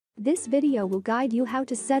This video will guide you how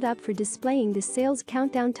to set up for displaying the sales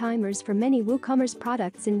countdown timers for many WooCommerce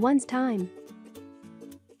products in one's time.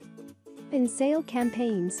 In sale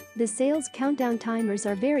campaigns, the sales countdown timers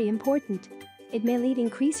are very important. It may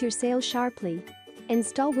increase your sales sharply.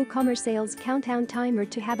 Install WooCommerce Sales Countdown Timer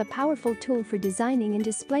to have a powerful tool for designing and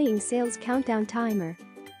displaying sales countdown timer.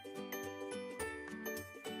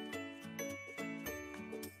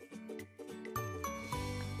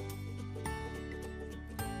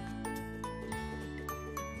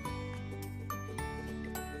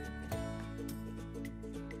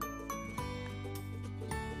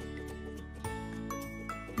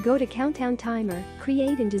 Go to Countdown Timer,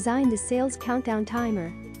 create and design the sales countdown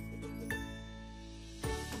timer.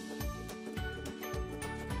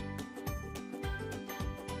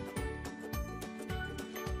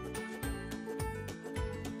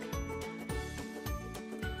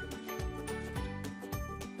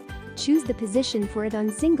 Choose the position for it on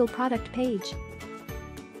single product page.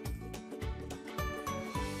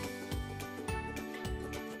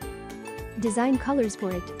 Design colors for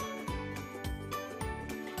it.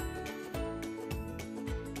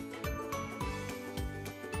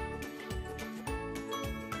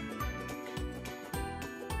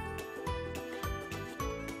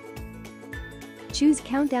 Choose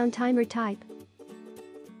countdown timer type.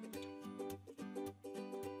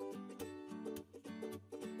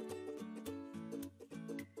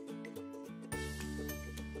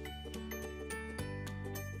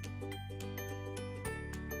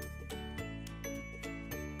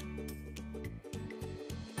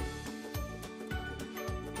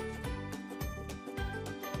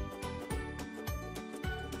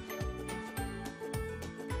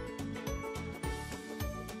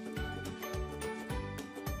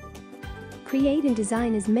 Create and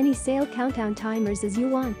design as many sale countdown timers as you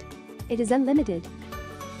want. It is unlimited.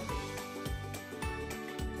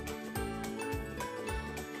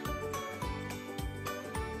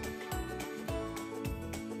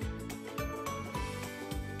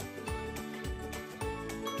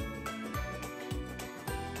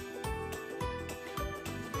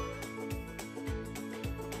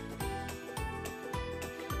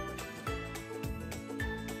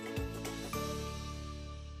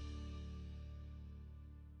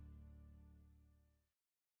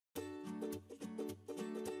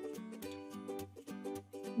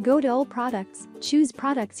 Go to all products, choose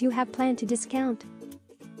products you have planned to discount.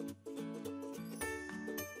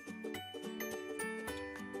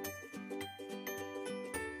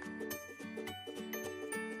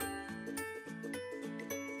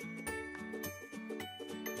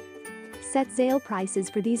 Set sale prices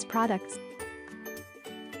for these products.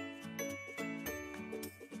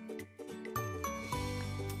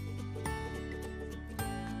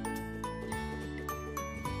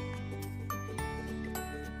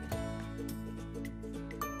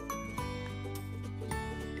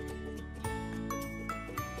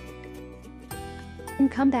 And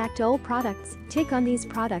come back to all products, tick on these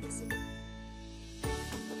products.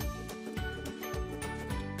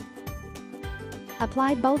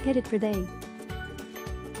 Apply bulk edit for they.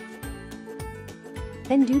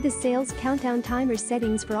 Then do the sales countdown timer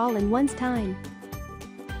settings for all in one's time.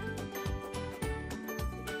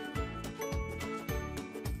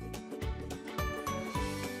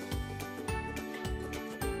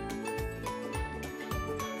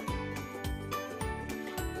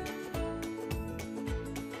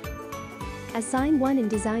 Assign one in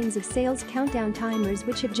designs of sales countdown timers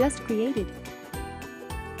which have just created.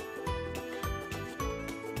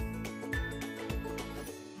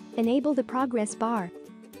 Enable the progress bar.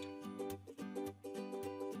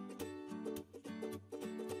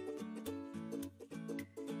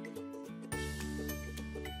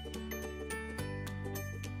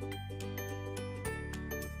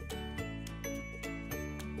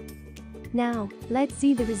 Now, let's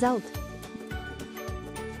see the result.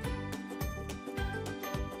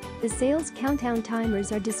 The sales countdown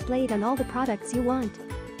timers are displayed on all the products you want.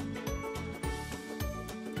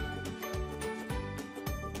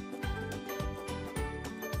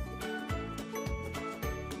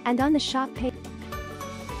 And on the shop page,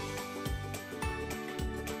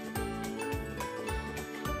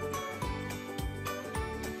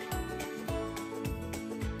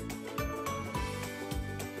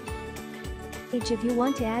 if you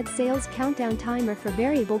want to add sales countdown timer for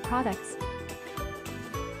variable products.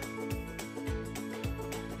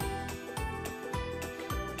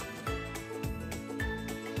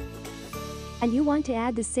 And you want to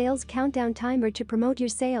add the sales countdown timer to promote your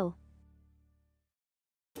sale.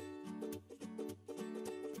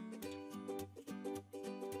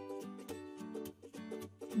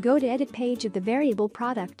 Go to Edit page of the variable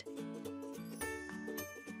product.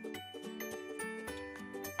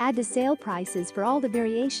 Add the sale prices for all the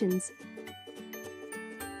variations.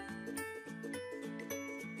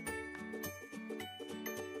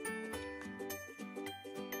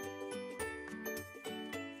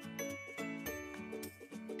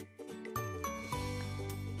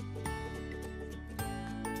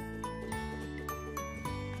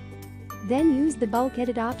 Then use the bulk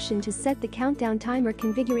edit option to set the countdown timer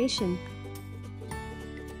configuration.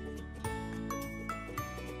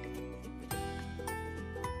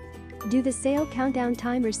 Do the sale countdown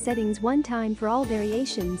timer settings one time for all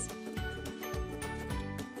variations.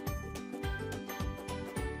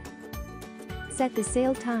 Set the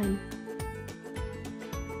sale time.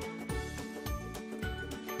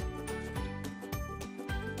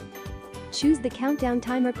 Choose the countdown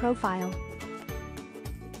timer profile.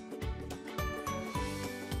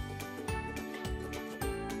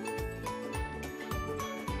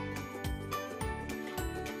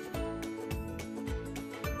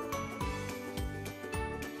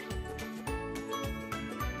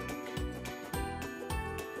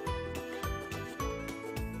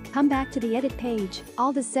 Come back to the Edit page,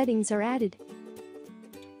 all the settings are added.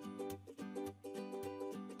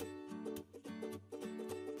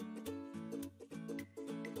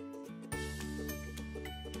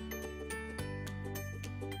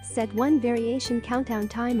 Set one variation countdown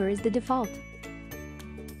timer as the default.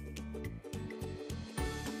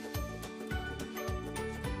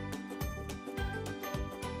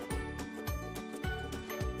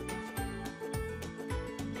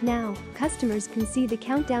 Now, customers can see the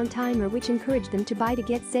countdown timer, which encouraged them to buy to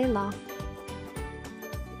get sale off.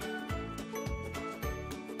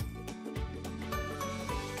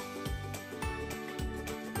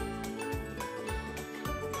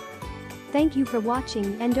 Thank you for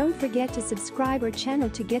watching, and don't forget to subscribe our channel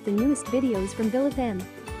to get the newest videos from Villatheme.